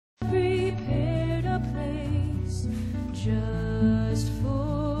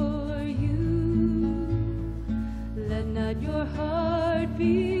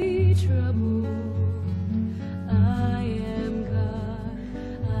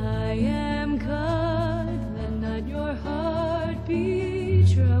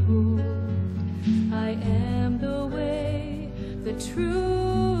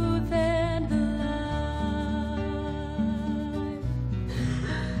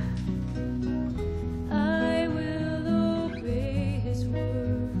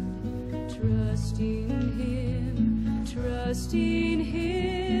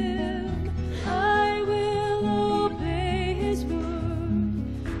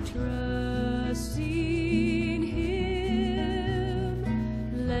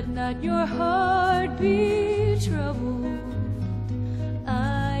not your heart be troubled.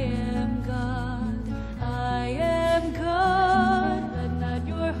 I am God, I am God. Let not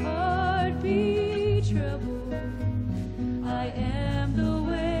your heart be troubled. I am the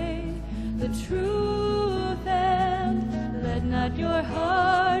way, the truth, and let not your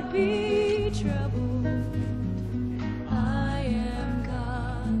heart be troubled. I am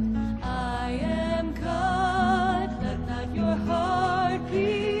God, I am God. Let not your heart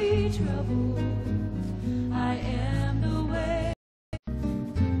be troubled. I am the way.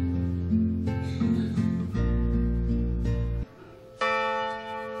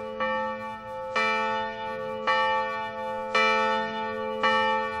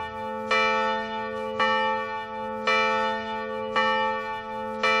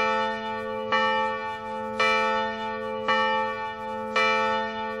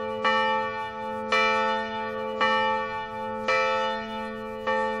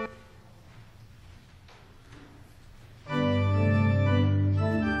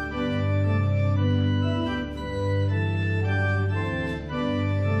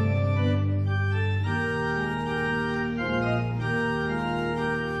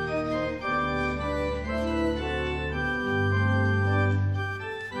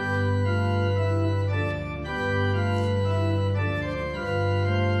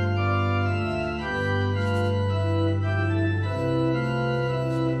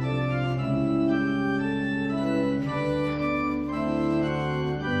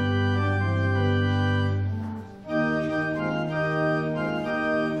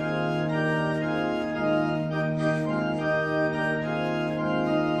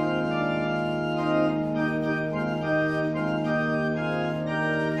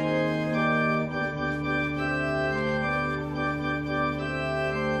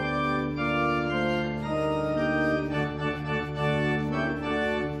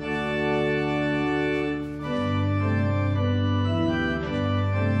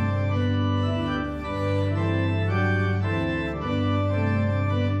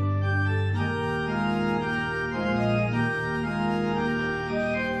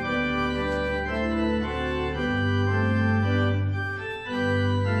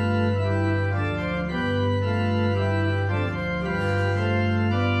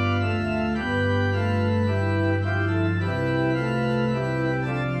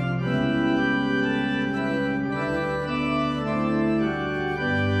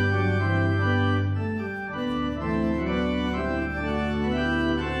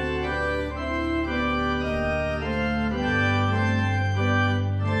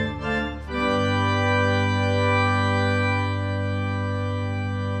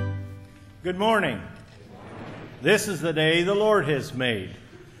 Good morning. This is the day the Lord has made.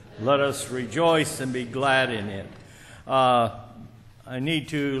 Let us rejoice and be glad in it. I need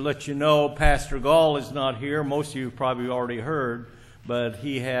to let you know Pastor Gall is not here. Most of you probably already heard, but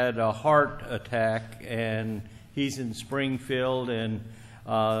he had a heart attack and he's in Springfield, and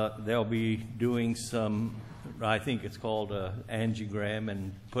they'll be doing some, I think it's called an angiogram,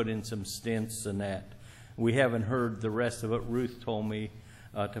 and put in some stents and that. We haven't heard the rest of it. Ruth told me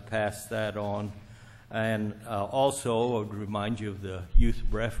to pass that on. And also, I would remind you of the youth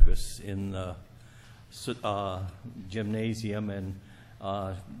breakfast in the gymnasium, and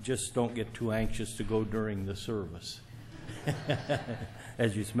just don't get too anxious to go during the service,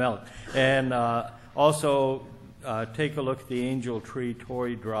 as you smell it. And also, take a look at the Angel Tree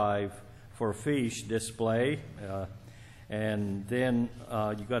Toy Drive for Fish display. And then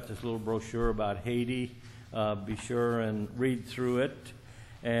you got this little brochure about Haiti. Be sure and read through it.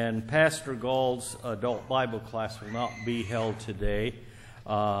 And Pastor Gall's adult Bible class will not be held today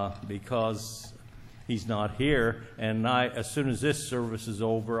because he's not here. And as soon as this service is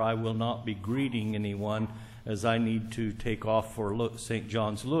over, I will not be greeting anyone, as I need to take off for St.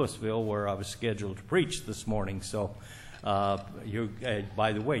 John's, Louisville, where I was scheduled to preach this morning. So, by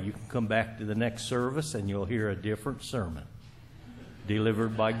the way, you can come back to the next service and you'll hear a different sermon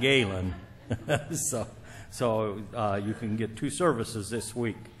delivered by Galen. So you can get 2 services this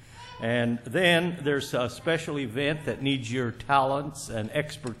week. And then there's a special event that needs your talents and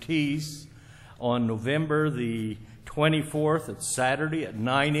expertise on November the 24th. It's Saturday at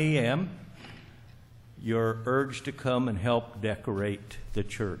 9 a.m. You're urged to come and help decorate the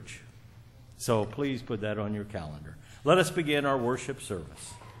church. So please put that on your calendar. Let us begin our worship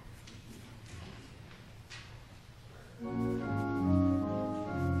service.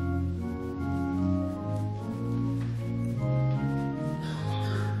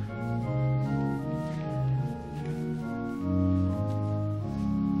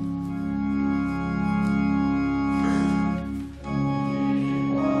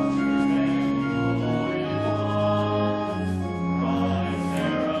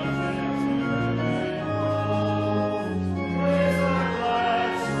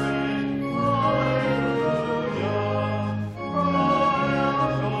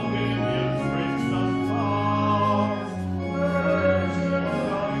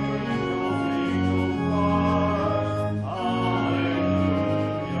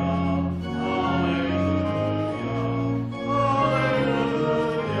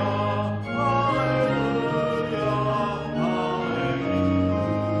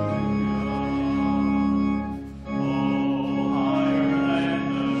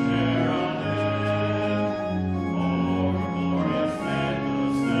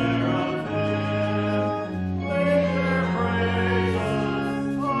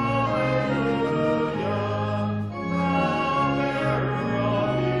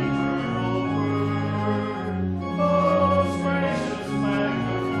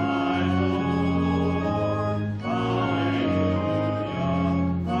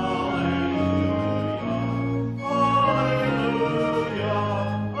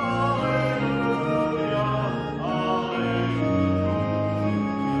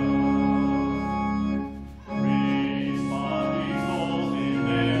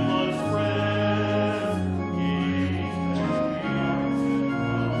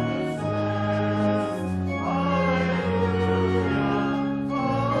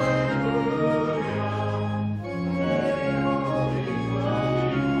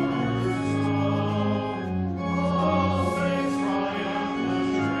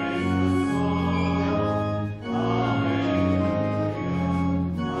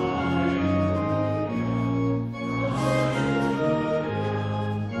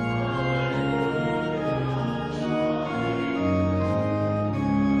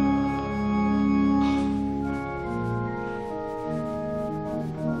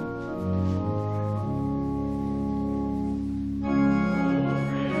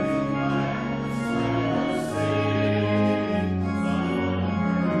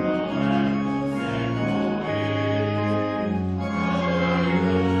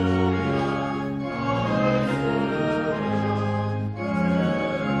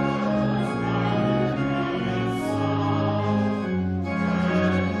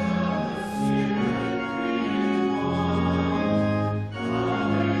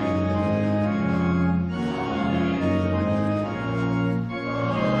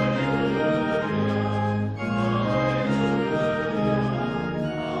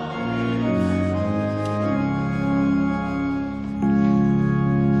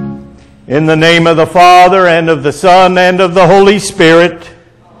 In the name of the Father, and of the Son, and of the Holy Spirit.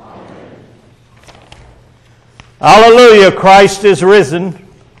 Amen. Hallelujah, Christ is risen.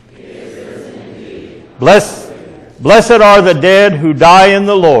 He is risen indeed. Blessed are the dead who die in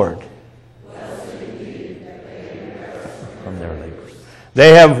the Lord. Blessed indeed that they may rest from their labors.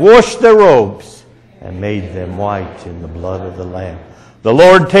 They have washed their robes and made them white in the blood of the Lamb. The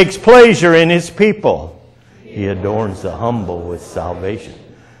Lord takes pleasure in his people. He adorns the humble with salvation.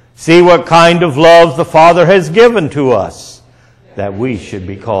 See what kind of love the Father has given to us, that we should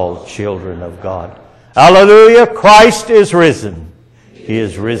be called children of God. Hallelujah, Christ is risen. He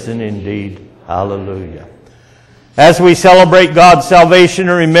is risen indeed. Hallelujah. As we celebrate God's salvation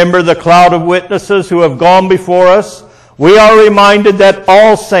and remember the cloud of witnesses who have gone before us, we are reminded that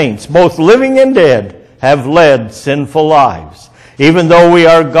all saints, both living and dead, have led sinful lives. Even though we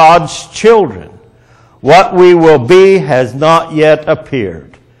are God's children, what we will be has not yet appeared.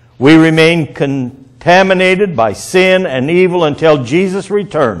 We remain contaminated by sin and evil until Jesus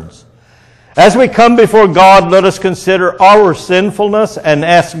returns. As we come before God, let us consider our sinfulness and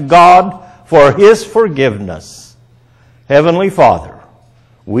ask God for his forgiveness. Heavenly Father,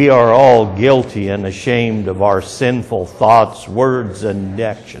 we are all guilty and ashamed of our sinful thoughts, words, and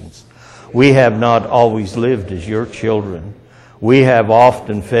actions. We have not always lived as your children. We have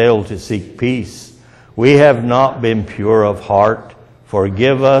often failed to seek peace. We have not been pure of heart.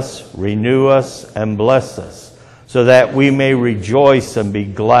 Forgive us, renew us, and bless us, so that we may rejoice and be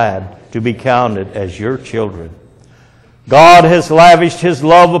glad to be counted as your children. God has lavished his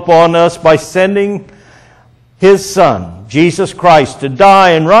love upon us by sending his Son, Jesus Christ, to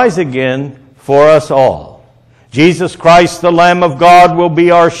die and rise again for us all. Jesus Christ, the Lamb of God, will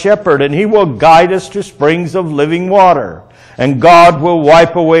be our shepherd, and he will guide us to springs of living water. And God will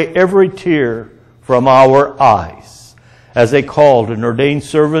wipe away every tear from our eyes. As a called and ordained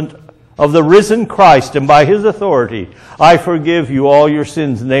servant of the risen Christ, and by his authority, I forgive you all your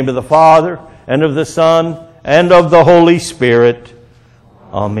sins in the name of the Father, and of the Son, and of the Holy Spirit.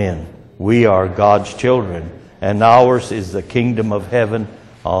 Amen. We are God's children, and ours is the kingdom of heaven.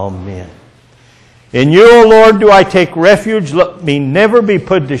 Amen. In you, O Lord, do I take refuge. Let me never be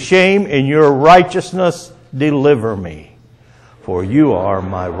put to shame. In your righteousness, deliver me. For you are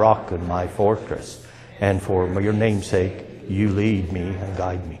my rock and my fortress. And for your name's sake, you lead me and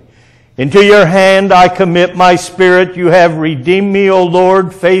guide me. Into your hand I commit my spirit. You have redeemed me, O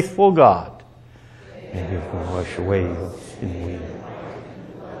Lord, faithful God. And you can wash away in me.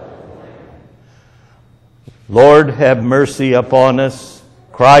 Lord, have mercy upon us.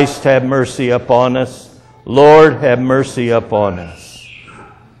 Christ, have mercy upon us. Lord, have mercy upon us.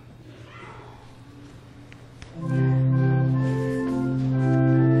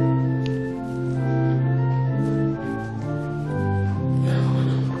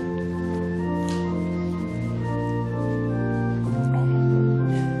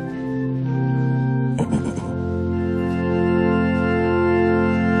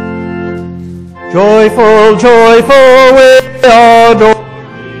 Joyful, joyful, we adore.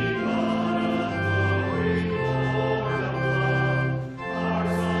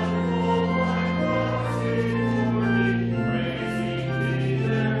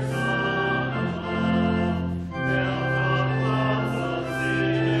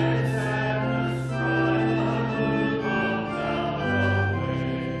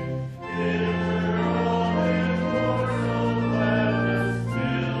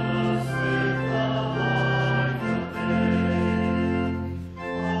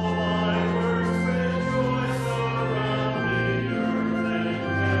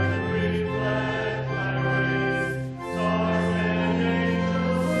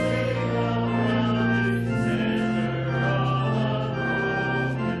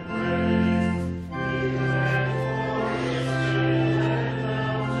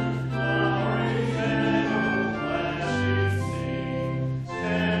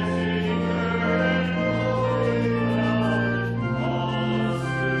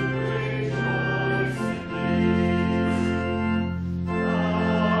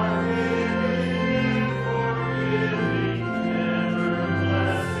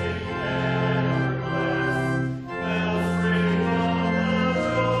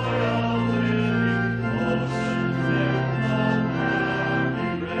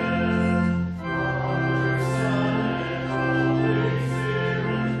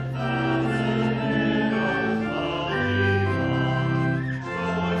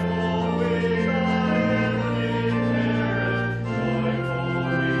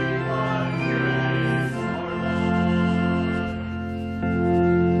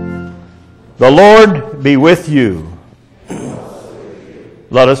 The Lord be with you.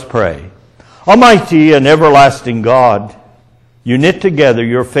 Let us pray. Almighty and everlasting God, you knit together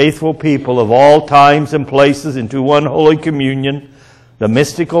your faithful people of all times and places into one holy communion, the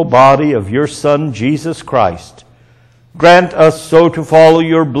mystical body of your Son, Jesus Christ. Grant us so to follow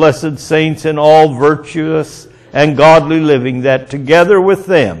your blessed saints in all virtuous and godly living, that together with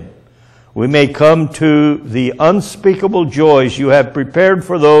them we may come to the unspeakable joys you have prepared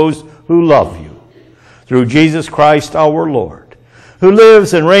for those who love you. Through Jesus Christ our Lord, who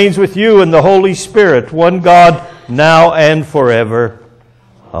lives and reigns with you in the Holy Spirit, one God, now and forever.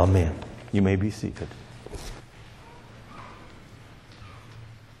 Amen. You may be seated.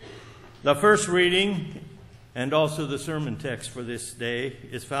 The first reading and also the sermon text for this day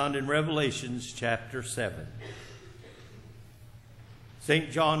is found in Revelations chapter 7.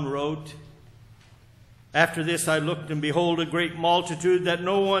 St. John wrote, "After this I looked, and behold, a great multitude that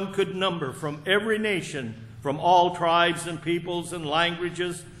no one could number, from every nation, from all tribes and peoples and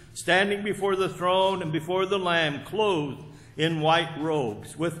languages, standing before the throne and before the Lamb, clothed in white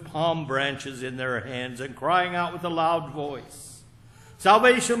robes, with palm branches in their hands, and crying out with a loud voice,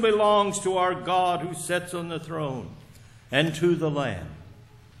 'Salvation belongs to our God who sits on the throne and to the Lamb.'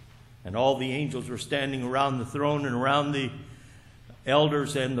 And all the angels were standing around the throne and around the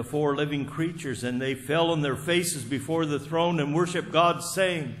elders and the four living creatures, and they fell on their faces before the throne and worshiped God,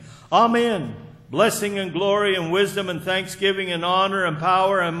 saying, 'Amen. Blessing and glory and wisdom and thanksgiving and honor and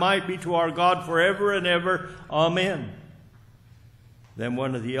power and might be to our God forever and ever. Amen.' Then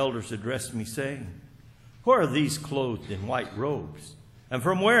one of the elders addressed me, saying, 'Who are these clothed in white robes? And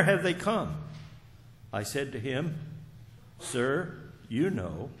from where have they come?' I said to him, 'Sir, you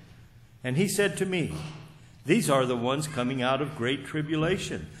know.' And he said to me, 'These are the ones coming out of great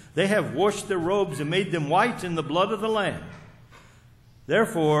tribulation. They have washed their robes and made them white in the blood of the Lamb.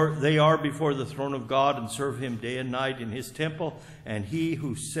 Therefore they are before the throne of God and serve him day and night in his temple, and he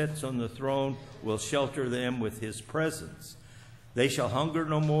who sits on the throne will shelter them with his presence. They shall hunger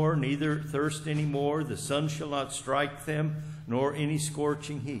no more, neither thirst any more. The sun shall not strike them, nor any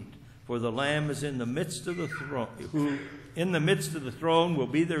scorching heat. For the Lamb is in the midst of the throne, who in the midst of the throne will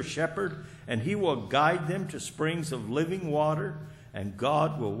be their shepherd, and he will guide them to springs of living water, and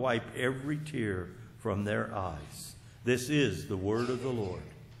God will wipe every tear from their eyes.' This is the word of the Lord.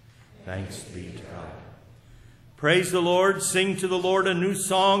 Thanks be to God." Praise the Lord. Sing to the Lord a new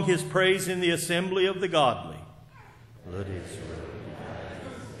song, his praise in the assembly of the godly. Let Israel.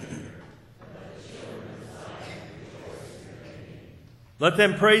 Let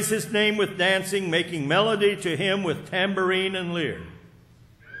them praise his name with dancing, making melody to him with tambourine and lyre.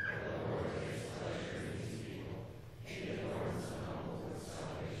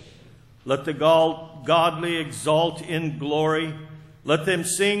 Let the godly exult in glory. Let them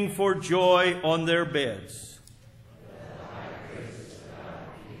sing for joy on their beds.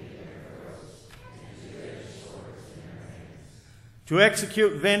 To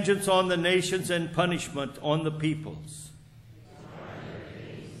execute vengeance on the nations and punishment on the peoples.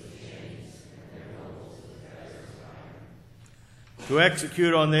 To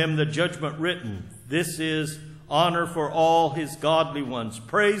execute on them the judgment written. This is honor for all his godly ones.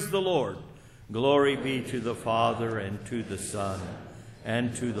 Praise the Lord. Glory be to the Father, and to the Son,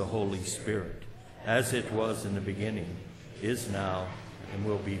 and to the Holy Spirit, as it was in the beginning, is now, and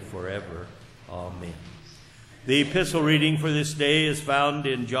will be forever. Amen. The epistle reading for this day is found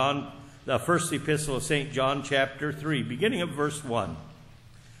in the first epistle of St. John, chapter 3, beginning of verse 1.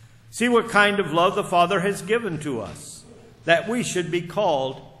 "See what kind of love the Father has given to us, that we should be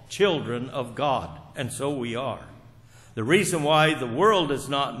called children of God, and so we are. The reason why the world does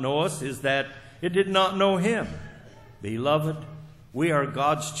not know us is that it did not know him. Beloved, we are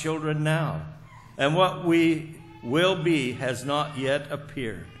God's children now, and what we will be has not yet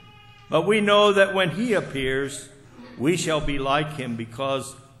appeared. But we know that when he appears, we shall be like him,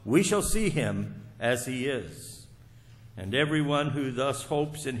 because we shall see him as he is. And everyone who thus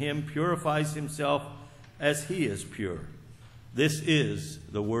hopes in him purifies himself as he is pure. This is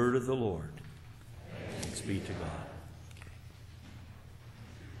the word of the Lord. Thanks be to God."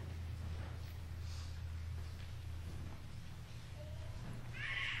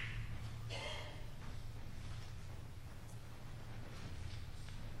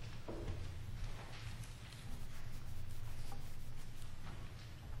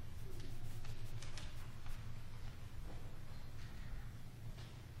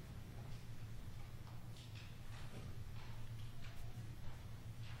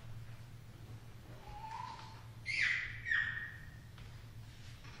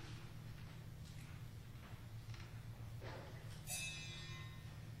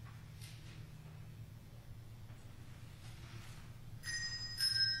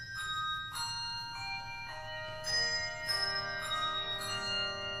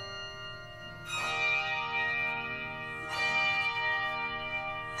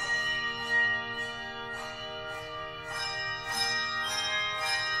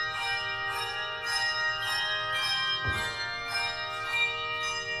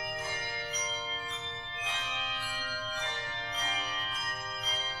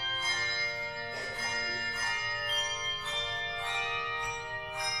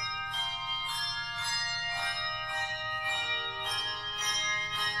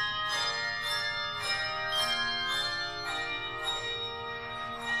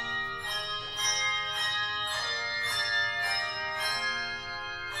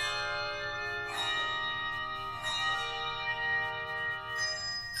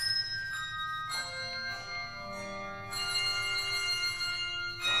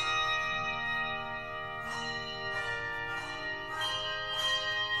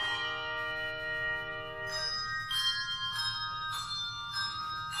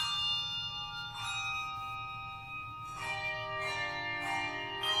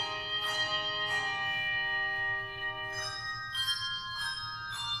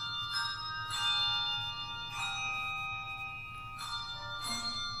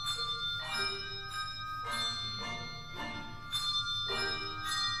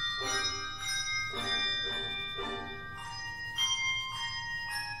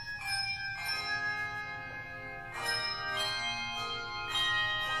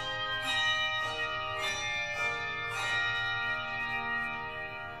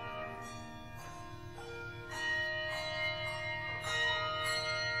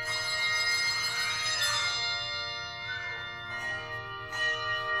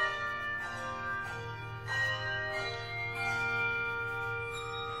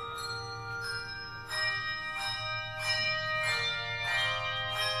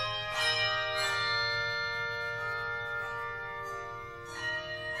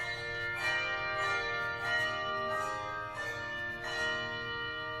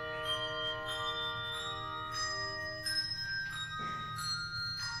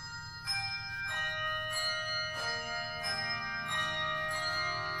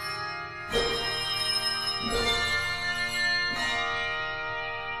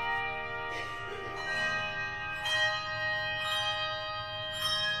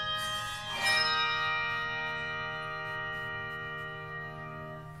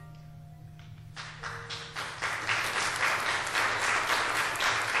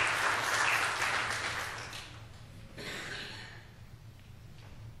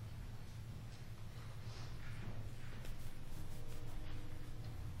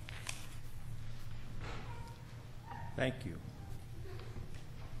 Thank you.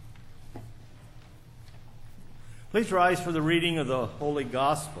 Please rise for the reading of the Holy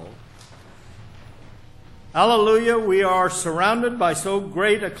Gospel. Hallelujah, we are surrounded by so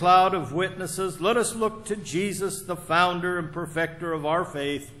great a cloud of witnesses. Let us look to Jesus, the founder and perfecter of our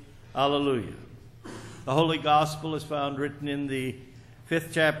faith. Hallelujah. The Holy Gospel is found written in the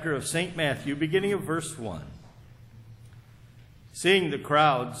 5th chapter of St. Matthew, beginning of verse 1. Seeing the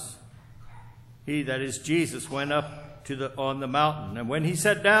crowds, he, that is Jesus, went up on the mountain. And when he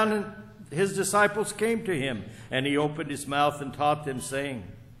sat down, his disciples came to him, and he opened his mouth and taught them, saying,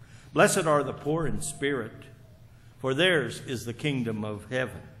 Blessed are the poor in spirit, for theirs is the kingdom of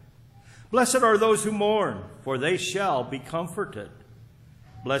heaven. Blessed are those who mourn, for they shall be comforted.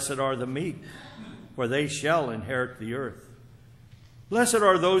 Blessed are the meek, for they shall inherit the earth. Blessed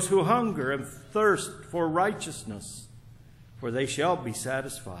are those who hunger and thirst for righteousness, for they shall be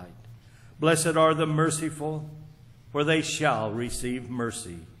satisfied. Blessed are the merciful, for they shall receive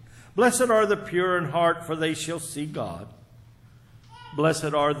mercy. Blessed are the pure in heart, for they shall see God.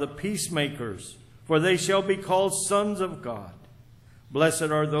 Blessed are the peacemakers, for they shall be called sons of God. Blessed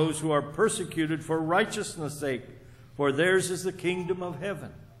are those who are persecuted for righteousness' sake, for theirs is the kingdom of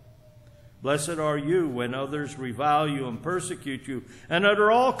heaven. Blessed are you when others revile you and persecute you, and utter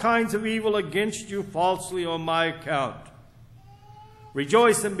all kinds of evil against you falsely on my account.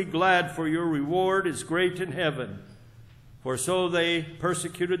 Rejoice and be glad, for your reward is great in heaven. For so they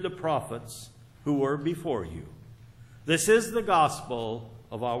persecuted the prophets who were before you. This is the gospel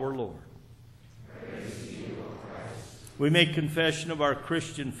of our Lord. Praise to you, O Christ. We make confession of our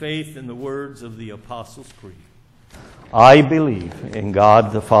Christian faith in the words of the Apostles' Creed. I believe in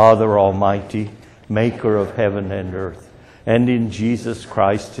God the Father Almighty, maker of heaven and earth, and in Jesus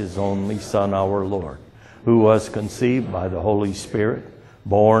Christ, his only Son, our Lord, who was conceived by the Holy Spirit,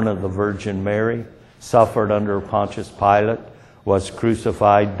 born of the Virgin Mary, suffered under Pontius Pilate, was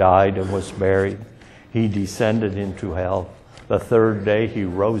crucified, died, and was buried. He descended into hell. The third day he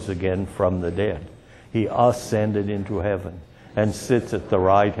rose again from the dead. He ascended into heaven and sits at the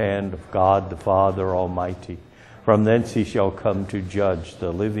right hand of God the Father Almighty. From thence he shall come to judge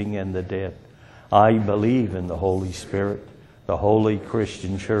the living and the dead. I believe in the Holy Spirit, the holy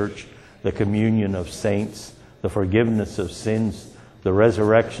Christian church, the communion of saints, the forgiveness of sins, the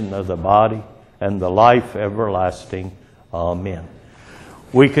resurrection of the body, and the life everlasting. Amen.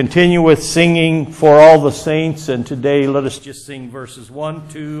 We continue with singing for all the saints, and today let us just sing verses 1,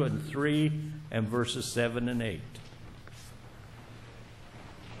 2, and 3, and verses 7 and 8.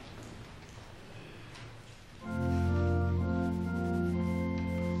 From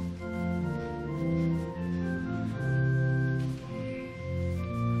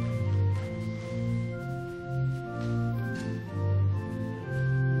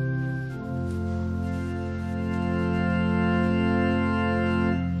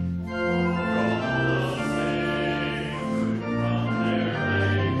their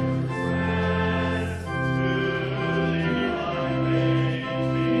labors rest to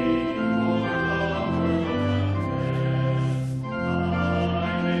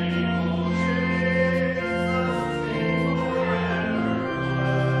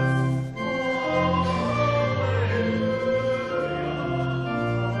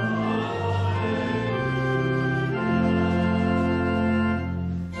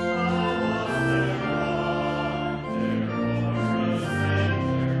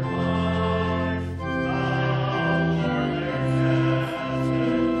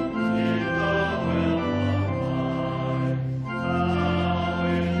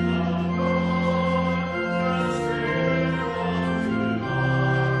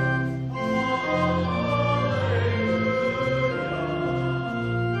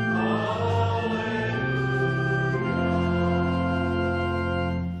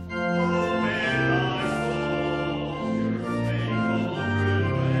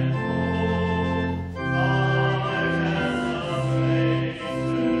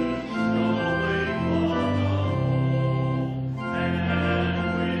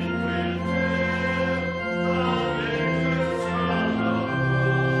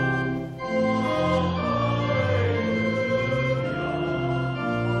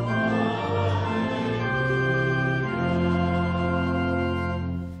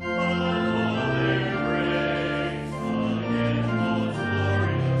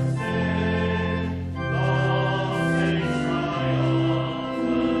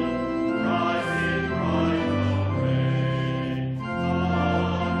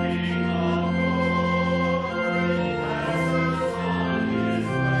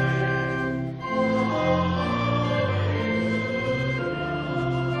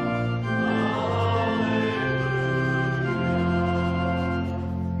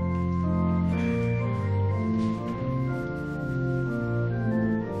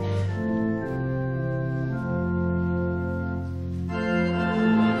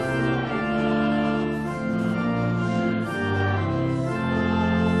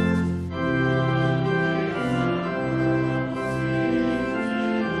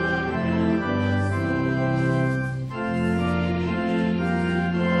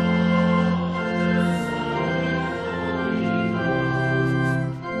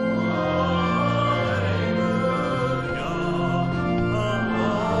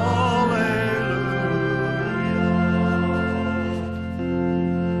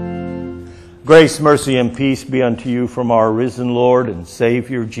Grace, mercy, and peace be unto you from our risen Lord and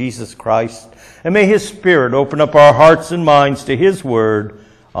Savior, Jesus Christ. And may His Spirit open up our hearts and minds to His Word.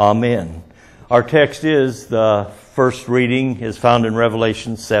 Amen. Our text is, the first reading is found in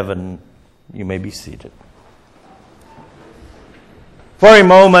Revelation 7. You may be seated. For a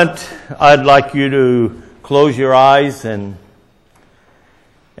moment, I'd like you to close your eyes and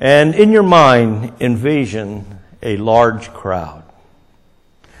in your mind envision a large crowd.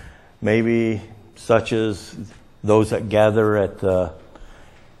 Maybe such as those that gather at the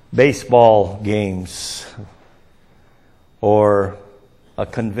baseball games or a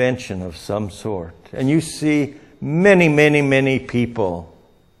convention of some sort. And you see many, many, many people.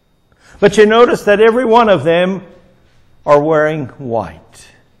 But you notice that every one of them are wearing white.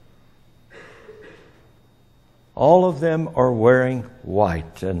 All of them are wearing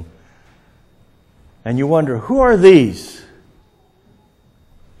white. And you wonder, who are these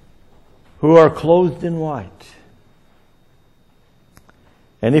who are clothed in white?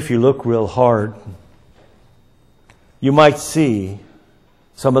 And if you look real hard, you might see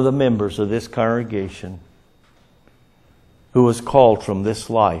some of the members of this congregation who was called from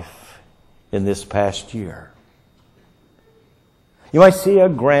this life in this past year. You might see a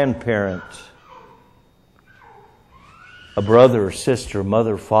grandparent, a brother or sister,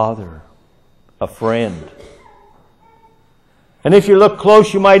 mother, father, a friend. And if you look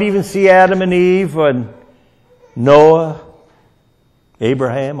close, you might even see Adam and Eve and Noah,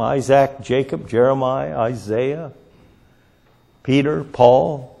 Abraham, Isaac, Jacob, Jeremiah, Isaiah, Peter,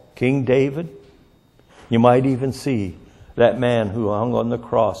 Paul, King David. You might even see that man who hung on the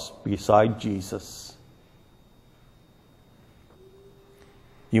cross beside Jesus.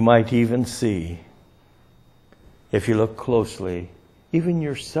 You might even see, if you look closely, even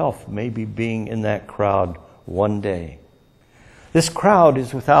yourself maybe being in that crowd one day. This crowd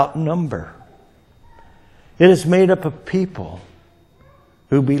is without number. It is made up of people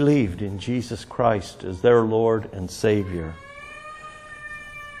who believed in Jesus Christ as their Lord and Savior.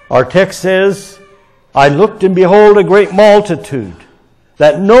 Our text says, I looked and behold a great multitude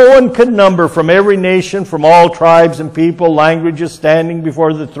that no one could number, from every nation, from all tribes and people, languages, standing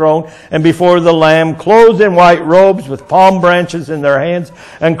before the throne and before the Lamb, clothed in white robes with palm branches in their hands,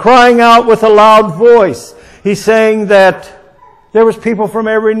 and crying out with a loud voice. He's saying that there was people from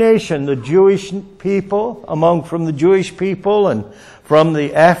every nation, the Jewish people, from the Jewish people, and from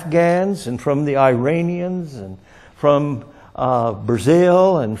the Afghans, and from the Iranians, and from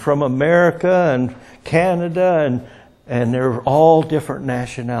Brazil, and from America, and Canada, and they're all different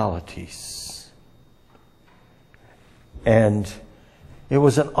nationalities. And it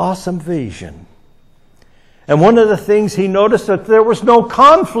was an awesome vision. And one of the things he noticed, that there was no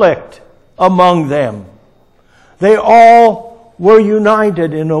conflict among them. They all were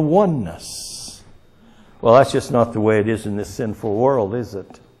united in a oneness. Well, that's just not the way it is in this sinful world, is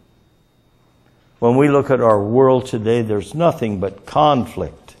it? When we look at our world today, there's nothing but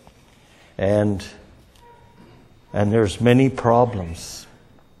conflict. And there's many problems.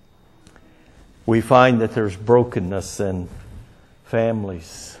 We find that there's brokenness in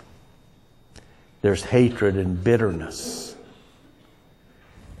families. There's hatred and bitterness.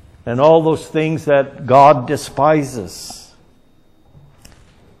 And all those things that God despises.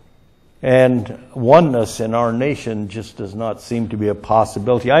 And oneness in our nation just does not seem to be a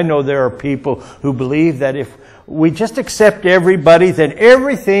possibility. I know there are people who believe that if we just accept everybody, then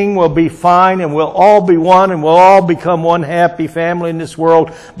everything will be fine and we'll all be one and we'll all become one happy family in this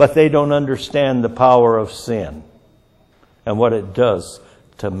world. But they don't understand the power of sin and what it does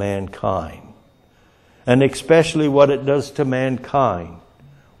to mankind. And especially what it does to mankind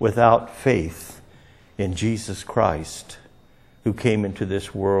without faith in Jesus Christ, who came into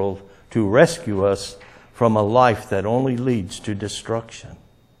this world to rescue us from a life that only leads to destruction.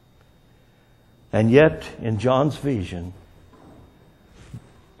 And yet, in John's vision,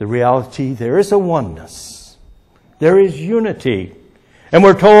 the reality, there is a oneness. There is unity. And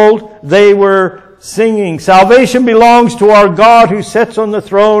we're told they were singing, salvation belongs to our God who sits on the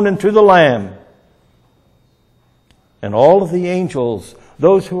throne and to the Lamb. And all of the angels,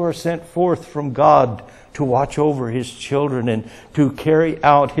 those who are sent forth from God to watch over His children and to carry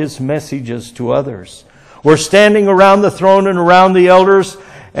out His messages to others, were standing around the throne and around the elders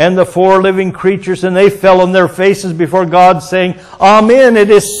and the four living creatures, and they fell on their faces before God, saying, Amen, it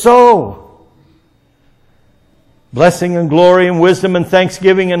is so. Blessing and glory and wisdom and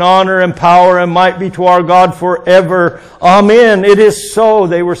thanksgiving and honor and power and might be to our God forever. Amen, it is so.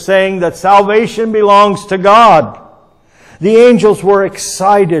 They were saying that salvation belongs to God. The angels were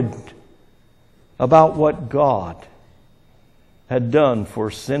excited about what God had done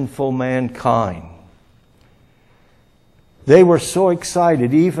for sinful mankind. They were so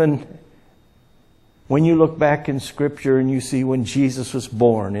excited, even when you look back in Scripture and you see when Jesus was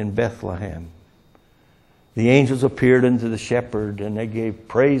born in Bethlehem. The angels appeared unto the shepherd and they gave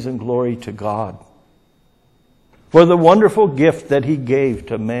praise and glory to God for the wonderful gift that He gave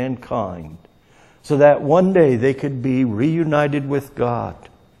to mankind, so that one day they could be reunited with God.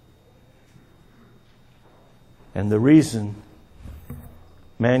 And the reason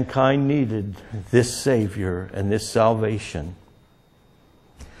mankind needed this Savior and this salvation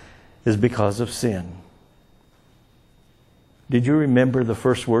is because of sin. Did you remember the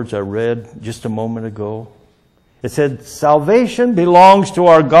first words I read just a moment ago? It said, salvation belongs to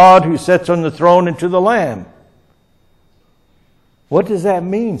our God who sits on the throne and to the Lamb. What does that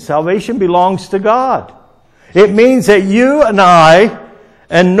mean? Salvation belongs to God. It means that you and I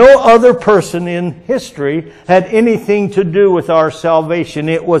and no other person in history had anything to do with our salvation.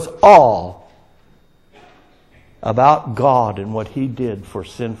 It was all about God and what He did for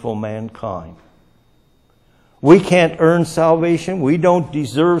sinful mankind. We can't earn salvation. We don't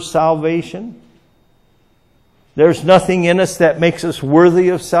deserve salvation. There's nothing in us that makes us worthy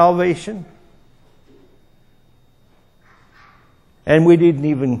of salvation. And we didn't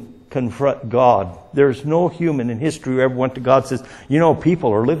even confront God. There's no human in history who ever went to God and says, you know,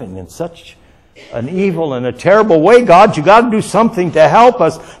 people are living in such an evil and a terrible way. God, you got to do something to help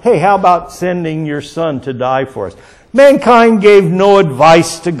us. Hey, how about sending your Son to die for us? Mankind gave no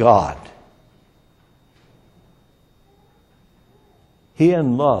advice to God. He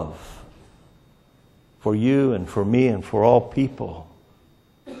in love for you and for me and for all people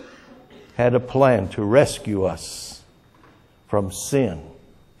had a plan to rescue us from sin,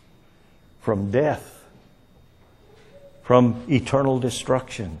 from death, from eternal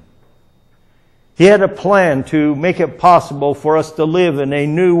destruction. He had a plan to make it possible for us to live in a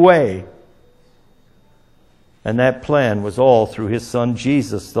new way. And that plan was all through His Son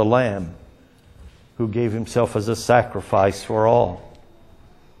Jesus, the Lamb, who gave Himself as a sacrifice for all.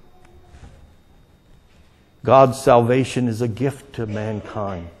 God's salvation is a gift to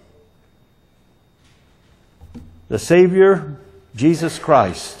mankind. The Savior, Jesus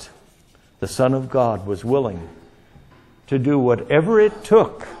Christ, the Son of God, was willing to do whatever it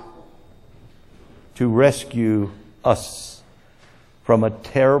took to rescue us from a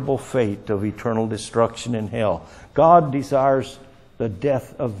terrible fate of eternal destruction in hell. God desires the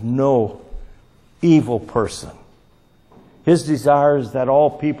death of no evil person. His desire is that all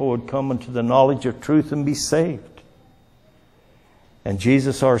people would come into the knowledge of truth and be saved. And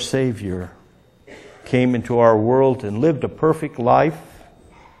Jesus, our Savior, came into our world and lived a perfect life.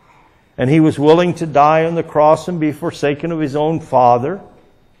 And He was willing to die on the cross and be forsaken of His own Father.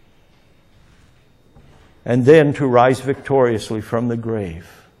 And then to rise victoriously from the grave,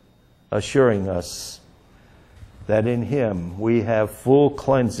 assuring us that in Him we have full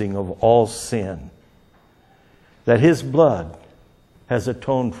cleansing of all sin. That His blood has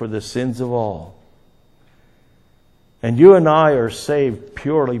atoned for the sins of all. And you and I are saved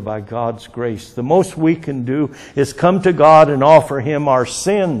purely by God's grace. The most we can do is come to God and offer Him our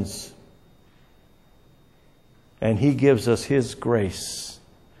sins. And He gives us His grace.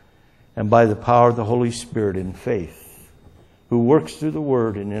 And by the power of the Holy Spirit in faith, who works through the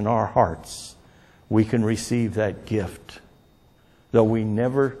Word and in our hearts, we can receive that gift, though we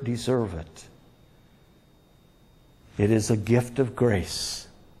never deserve it. It is a gift of grace.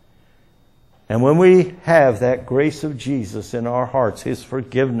 And when we have that grace of Jesus in our hearts, His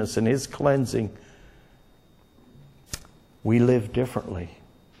forgiveness and His cleansing, we live differently.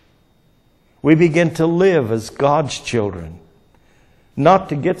 We begin to live as God's children. Not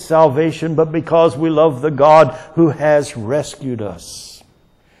to get salvation, but because we love the God who has rescued us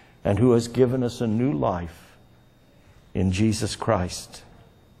and who has given us a new life in Jesus Christ.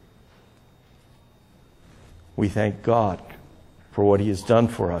 We thank God for what He has done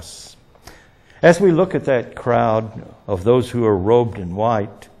for us. As we look at that crowd of those who are robed in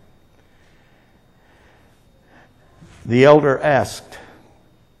white, the elder asked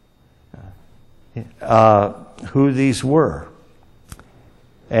who these were.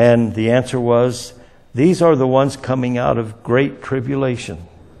 And the answer was, these are the ones coming out of great tribulation.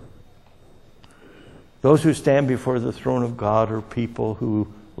 Those who stand before the throne of God are people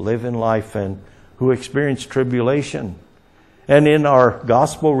who live in life and who experience tribulation. And in our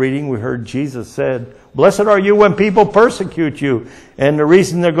gospel reading, we heard Jesus said, blessed are you when people persecute you. And the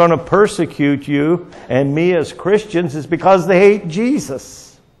reason they're going to persecute you and me as Christians is because they hate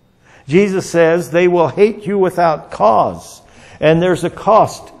Jesus. Jesus says they will hate you without cause. And there's a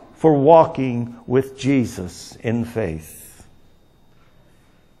cost for walking with Jesus in faith.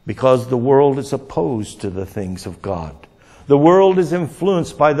 because the world is opposed to the things of God. The world is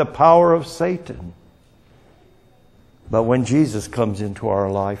influenced by the power of Satan. But when Jesus comes into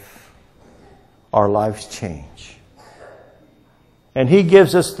our lives change. And He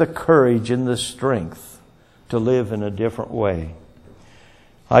gives us the courage and the strength to live in a different way.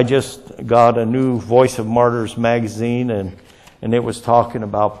 I just got a new Voice of Martyrs magazine, and it was talking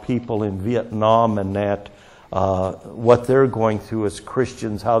about people in Vietnam and that what they're going through as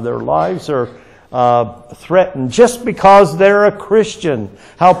Christians, how their lives are threatened just because they're a Christian,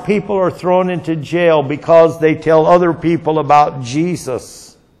 how people are thrown into jail because they tell other people about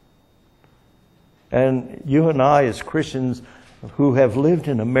Jesus. And you and I as Christians who have lived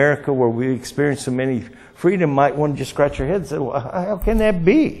in America where we experience so many freedom might want to just scratch your head and say, well, how can that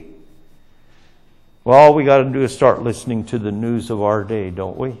be? Well, all we got to do is start listening to the news of our day,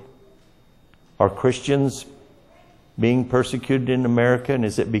 don't we? Are Christians being persecuted in America, and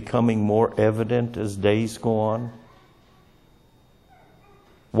is it becoming more evident as days go on?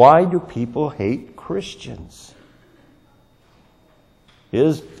 Why do people hate Christians?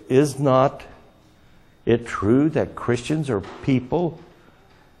 Is not it true that Christians are people,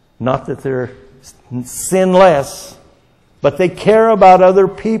 not that they're sinless, but they care about other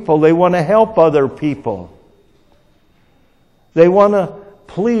people. They want to help other people. They want to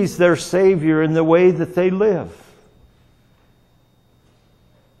please their Savior in the way that they live.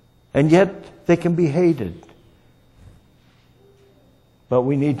 And yet they can be hated. But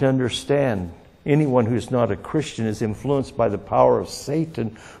we need to understand, anyone who's not a Christian is influenced by the power of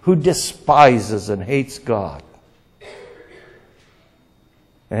Satan, who despises and hates God.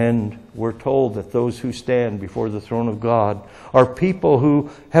 And we're told that those who stand before the throne of God are people who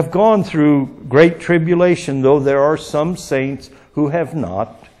have gone through great tribulation, though there are some saints who have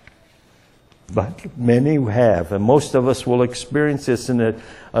not. But many have, and most of us will experience this. And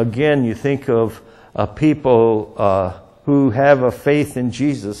again, you think of people who have a faith in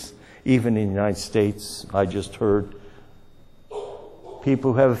Jesus, even in the United States. I just heard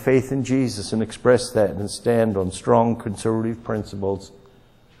people who have a faith in Jesus and express that and stand on strong conservative principles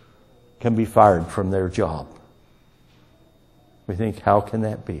can be fired from their job. We think, how can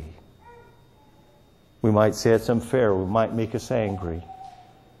that be? We might say it's unfair. We might make us angry.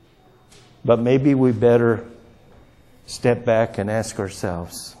 But maybe we better step back and ask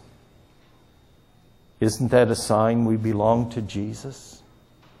ourselves, isn't that a sign we belong to Jesus?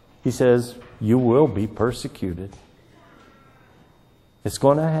 He says, you will be persecuted. It's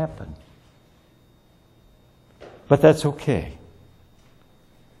going to happen. But that's okay.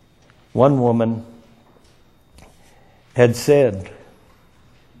 One woman had said,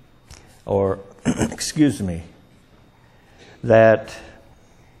 or excuse me, that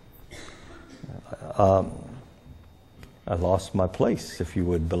I lost my place, if you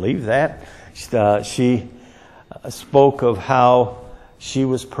would believe that. She spoke of how she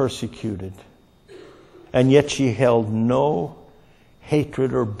was persecuted, and yet she held no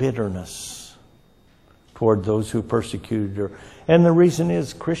hatred or bitterness toward those who persecuted her. And the reason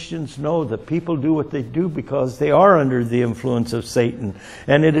is, Christians know that people do what they do because they are under the influence of Satan.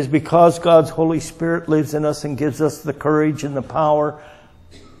 And it is because God's Holy Spirit lives in us and gives us the courage and the power,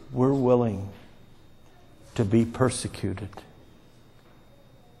 we're willing to be persecuted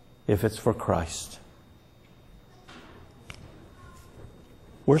if it's for Christ.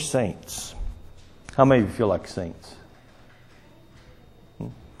 We're saints. How many of you feel like saints?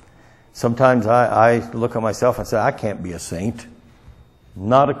 Sometimes I look at myself and say, I can't be a saint.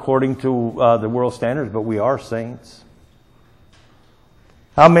 Not according to the world standards, but we are saints.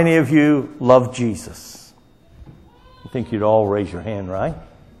 How many of you love Jesus? I think you'd all raise your hand, right?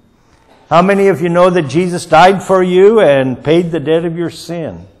 How many of you know that Jesus died for you and paid the debt of your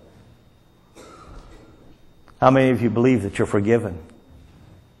sin? How many of you believe that you're forgiven?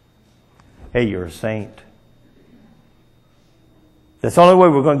 Hey, you're a saint. That's the only way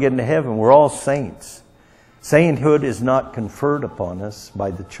we're going to get into heaven. We're all saints. Sainthood is not conferred upon us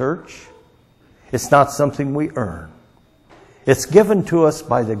by the church. It's not something we earn. It's given to us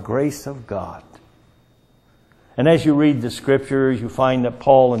by the grace of God. And as you read the Scriptures, you find that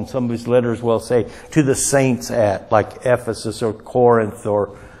Paul in some of his letters will say to the saints at like Ephesus or Corinth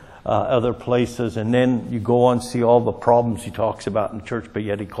or other places. And then you go on and see all the problems he talks about in the church, but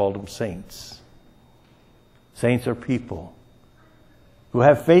yet he called them saints. Saints are people who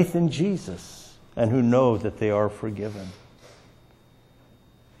have faith in Jesus and who know that they are forgiven.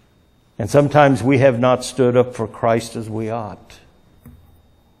 And sometimes we have not stood up for Christ as we ought,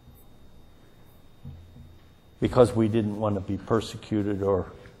 because we didn't want to be persecuted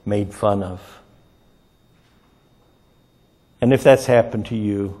or made fun of. And if that's happened to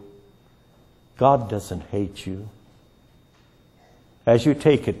you, God doesn't hate you. As you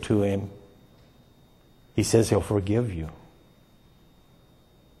take it to Him, He says He'll forgive you.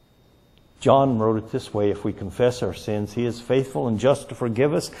 John wrote it this way: if we confess our sins, He is faithful and just to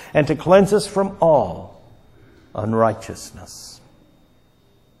forgive us and to cleanse us from all unrighteousness.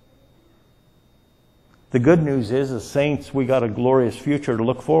 The good news is, as saints, we got a glorious future to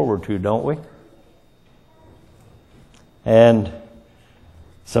look forward to, don't we? And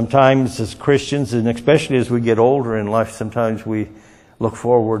sometimes as Christians, and especially as we get older in life, sometimes we look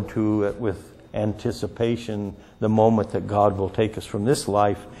forward to, with anticipation, the moment that God will take us from this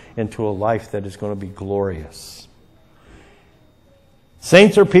life into a life that is going to be glorious.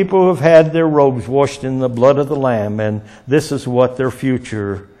 Saints are people who have had their robes washed in the blood of the Lamb, and this is what their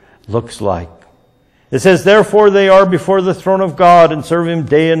future looks like. It says, therefore they are before the throne of God and serve Him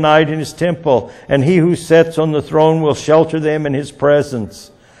day and night in His temple, and He who sits on the throne will shelter them in His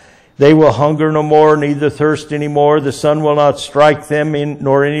presence. They will hunger no more, neither thirst any more. The sun will not strike them,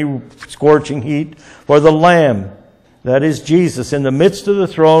 nor any scorching heat. For the Lamb, that is Jesus, in the midst of the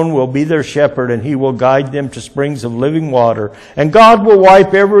throne will be their shepherd, and He will guide them to springs of living water. And God will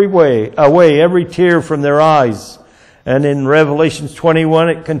wipe away every tear from their eyes. And in Revelation 21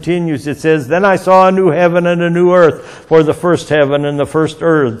 it continues. It says, then I saw a new heaven and a new earth, for the first heaven and the first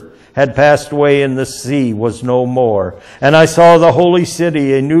earth had passed away, and the sea was no more. And I saw the holy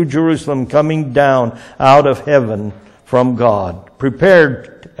city, a new Jerusalem, coming down out of heaven from God,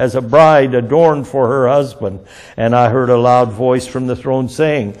 prepared as a bride adorned for her husband. And I heard a loud voice from the throne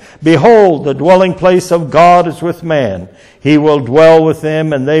saying, behold, the dwelling place of God is with man. He will dwell with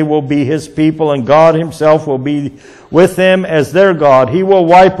them, and they will be His people, and God Himself will be with them as their God. He will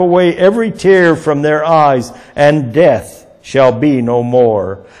wipe away every tear from their eyes, and death shall be no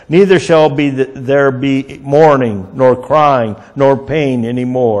more. Neither shall there be mourning, nor crying, nor pain any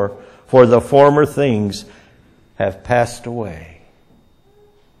more, for the former things have passed away.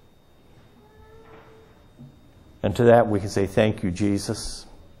 And to that we can say, thank you, Jesus.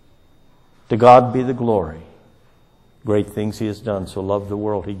 To God be the glory. Great things He has done. So loved the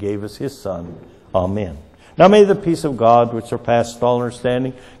world, He gave us His Son. Amen. Now may the peace of God, which surpasses all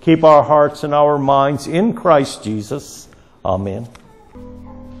understanding, keep our hearts and our minds in Christ Jesus. Amen.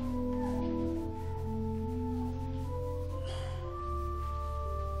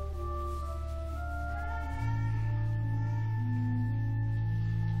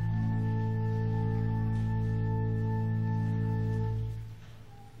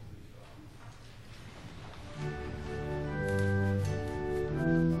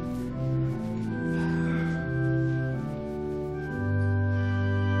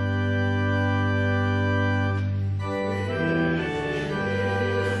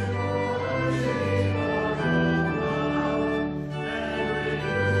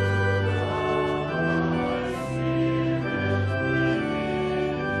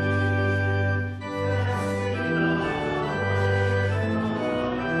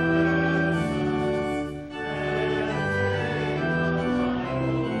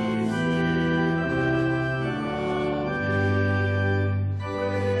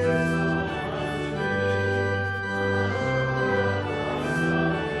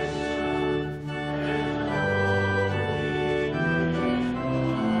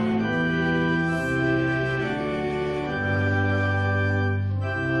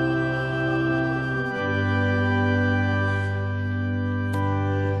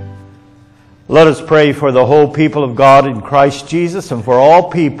 Let us pray for the whole people of God in Christ Jesus and for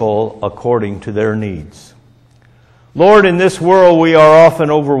all people according to their needs. Lord, in this world we are often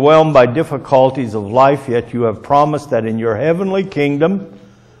overwhelmed by difficulties of life, yet you have promised that in your heavenly kingdom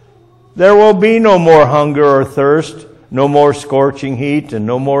there will be no more hunger or thirst, no more scorching heat, and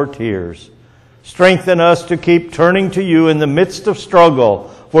no more tears. Strengthen us to keep turning to you in the midst of struggle,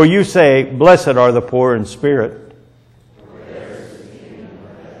 for you say, blessed are the poor in spirit.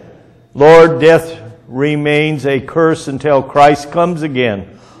 Lord, death remains a curse until Christ comes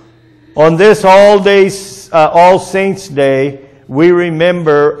again. On this All Saints' Day, we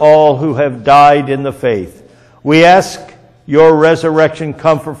remember all who have died in the faith. We ask your resurrection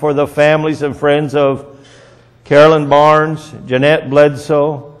comfort for the families and friends of Carolyn Barnes, Jeanette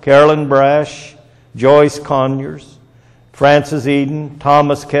Bledsoe, Carolyn Brash, Joyce Conyers, Francis Eden,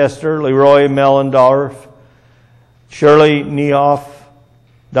 Thomas Kester, Leroy Mellendorf, Shirley Niehoff,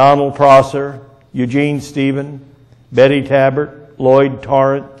 Donald Prosser, Eugene Stephen, Betty Tabbert, Lloyd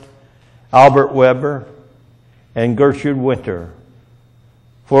Torrent, Albert Weber, and Gertrude Winter.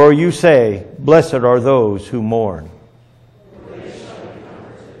 For you say, blessed are those who mourn.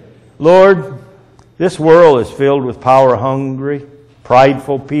 Lord, This world is filled with power-hungry,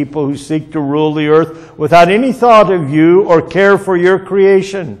 prideful people who seek to rule the earth without any thought of you or care for your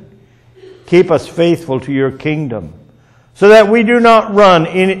creation. Keep us faithful to your kingdom, so that we do not run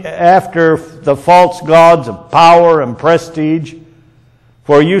after the false gods of power and prestige.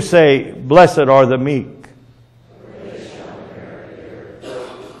 For you say, blessed are the meek.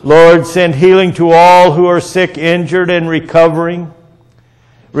 Lord, send healing to all who are sick, injured, and recovering.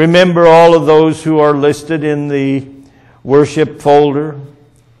 Remember all of those who are listed in the worship folder.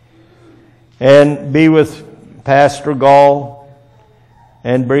 And be with Pastor Gall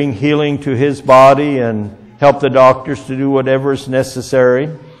and bring healing to his body and help the doctors to do whatever is necessary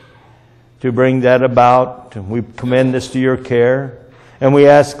to bring that about. We commend this to your care. And we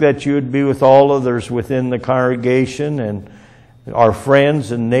ask that you would be with all others within the congregation and our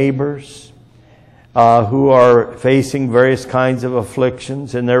friends and neighbors who are facing various kinds of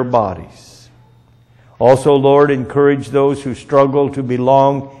afflictions in their bodies. Also, Lord, encourage those who struggle to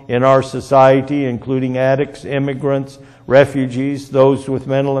belong in our society, including addicts, immigrants, refugees, those with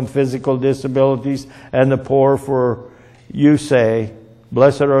mental and physical disabilities, and the poor. For you say,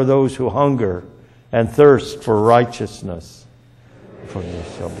 blessed are those who hunger and thirst for righteousness, for they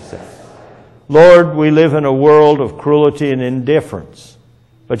shall be saved. Lord, we live in a world of cruelty and indifference,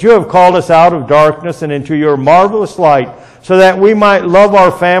 but you have called us out of darkness and into your marvelous light, so that we might love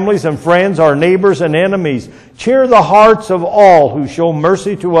our families and friends, our neighbors and enemies. Cheer the hearts of all who show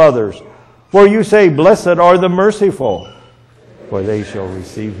mercy to others. For you say, blessed are the merciful, for they shall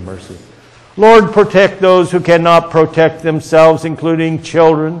receive mercy. Lord, protect those who cannot protect themselves, including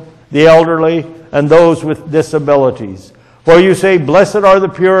children, the elderly, and those with disabilities. For you say, blessed are the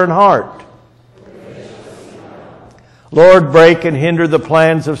pure in heart. Lord, break and hinder the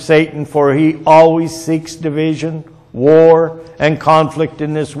plans of Satan, for he always seeks division, war, and conflict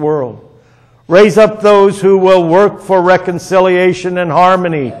in this world. Raise up those who will work for reconciliation and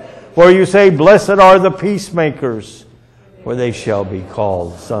harmony, for you say, blessed are the peacemakers, for they shall be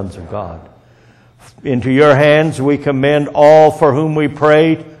called sons of God. Into your hands we commend all for whom we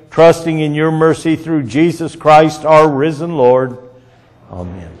pray, trusting in your mercy through Jesus Christ, our risen Lord.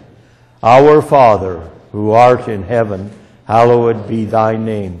 Amen. Our Father, who art in heaven, hallowed be thy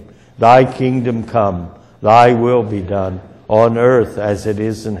name. Thy kingdom come, thy will be done, on earth as it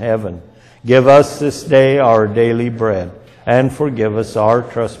is in heaven. Give us this day our daily bread, and forgive us our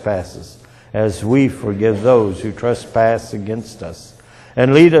trespasses, as we forgive those who trespass against us.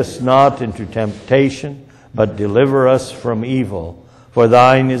 And lead us not into temptation, but deliver us from evil. For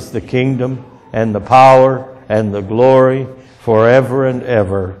thine is the kingdom, and the power, and the glory, forever and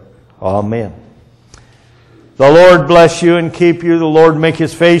ever. Amen. The Lord bless you and keep you. The Lord make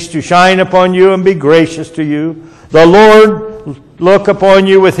his face to shine upon you and be gracious to you. The Lord look upon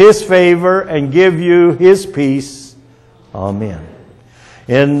you with his favor and give you his peace. Amen.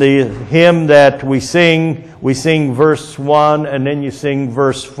 In the hymn that we sing verse 1, and then you sing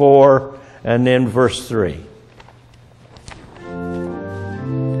verse 4, and then verse 3.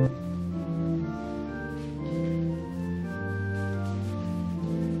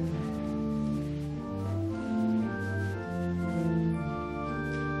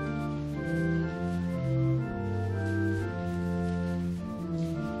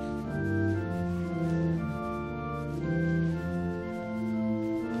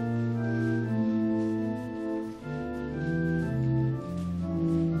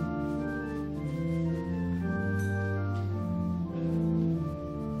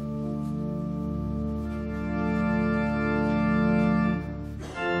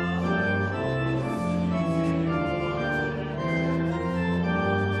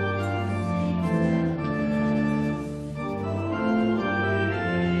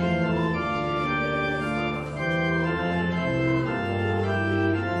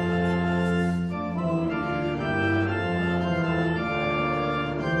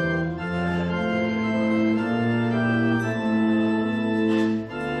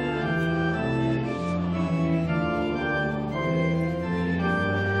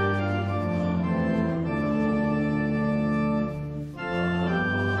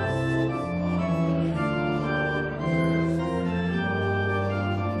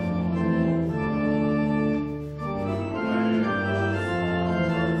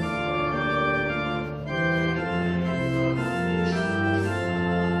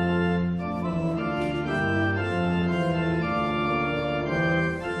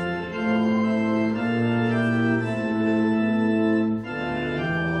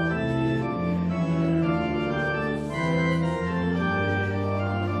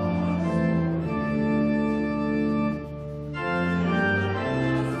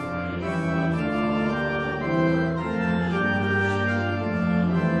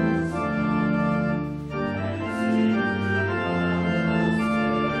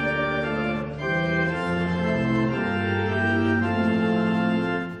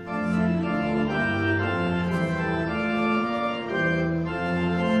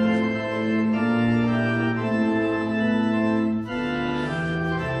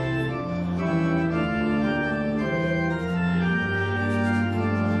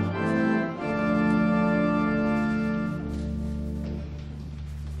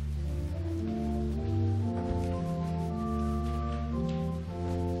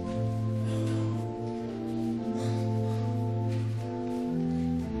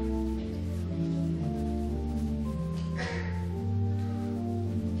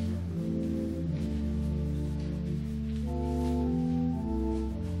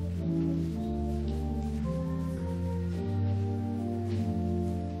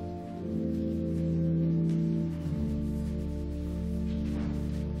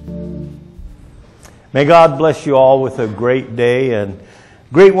 May God bless you all with a great day, and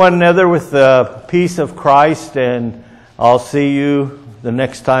greet one another with the peace of Christ, and I'll see you the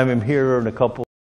next time I'm here in a couple